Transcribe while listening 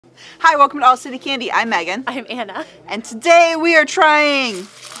Hi, welcome to All City Candy. I'm Megan. I'm Anna. And today we are trying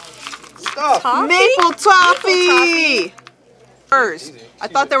maple toffee. First, I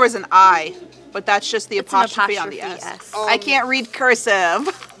thought there was an I, but that's just the apostrophe on the S. I can't read cursive.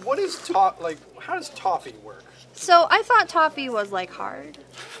 What is how does toffee work? So I thought toffee was like hard.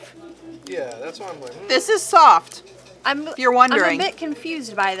 Yeah, that's what I'm like. This is soft. If you're wondering. I'm a bit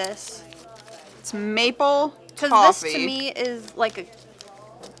confused by this. It's maple toffee. Because this to me is like a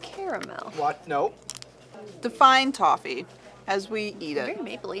caramel. What? No. Define toffee as we eat it.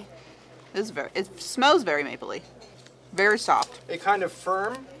 Very mapley. It smells very mapley. Very soft. A kind of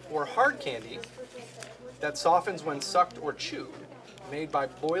firm or hard candy that softens when sucked or chewed, made by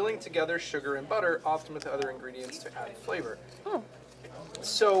boiling together sugar and butter, often with other ingredients to add flavor. Oh.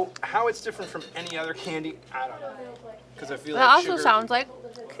 So how it's different from any other candy, I don't know. Because I feel That like also sugar... sounds like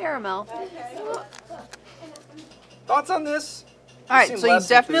caramel. Thoughts on this? All right, so you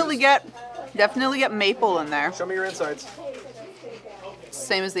definitely get maple in there. Show me your insides.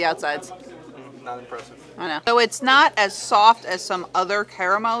 Same as the outsides. Not impressive. I know. So it's not as soft as some other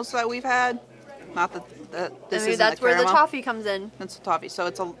caramels that we've had. Not that this is that's where the toffee comes in. That's the toffee. So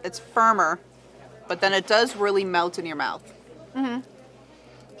it's firmer, but then it does really melt in your mouth. Mhm.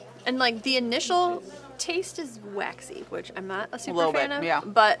 And like the initial taste is waxy, which I'm not a super fan of. Yeah.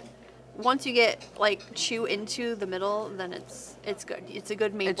 But once you get like chew into the middle, then it's good. It's a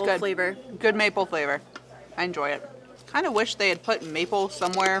good maple flavor. Good maple flavor. I enjoy it. Kind of wish they had put maple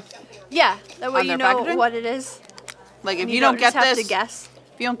somewhere. Yeah, that way you know packaging. what it is. Like if you don't get have this, to guess.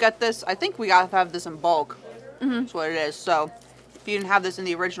 If you don't get this, I think we gotta have this in bulk. That's what it is. So if you didn't have this in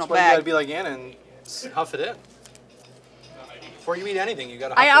the original Well, you bag, gotta be like Anna and huff it in. Before you eat anything, you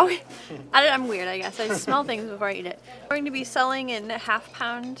gotta huff it in. I'm weird, I guess. I smell things before I eat it. We're going to be selling in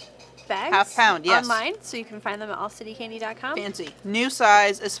half-pound bags. Half-pound, yes. Online, so you can find them at allcitycandy.com. fancy. New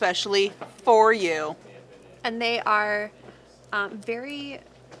size, especially for you. And they are very,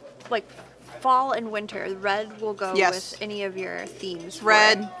 like, fall and winter. Red will go with any of your themes.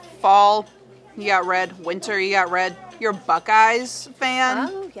 Red, fall, you got red. Winter, you got red. You're a Buckeyes fan.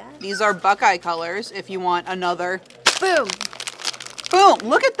 Oh, yeah. These are Buckeye colors if you want another. Boom. Boom,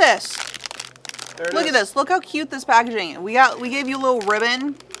 look at this. Look at this. Look how cute this packaging. We gave you a little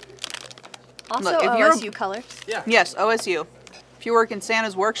ribbon. Also Look, if OSU colors. Yeah. Yes, OSU. If you work in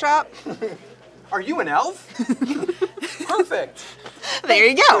Santa's workshop. Are you an elf? Perfect. There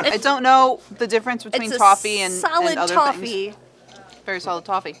you go. I don't know the difference between toffee and other toffee. things. Very solid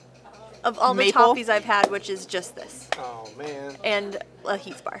toffee. Of all the toffees I've had, which is just this. Oh, man. And a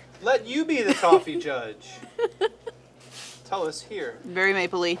Heath bar. Let you be the toffee judge. Tell us here. Very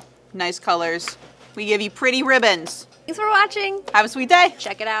mapley. Nice colors. We give you pretty ribbons. Thanks for watching. Have a sweet day.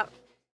 Check it out.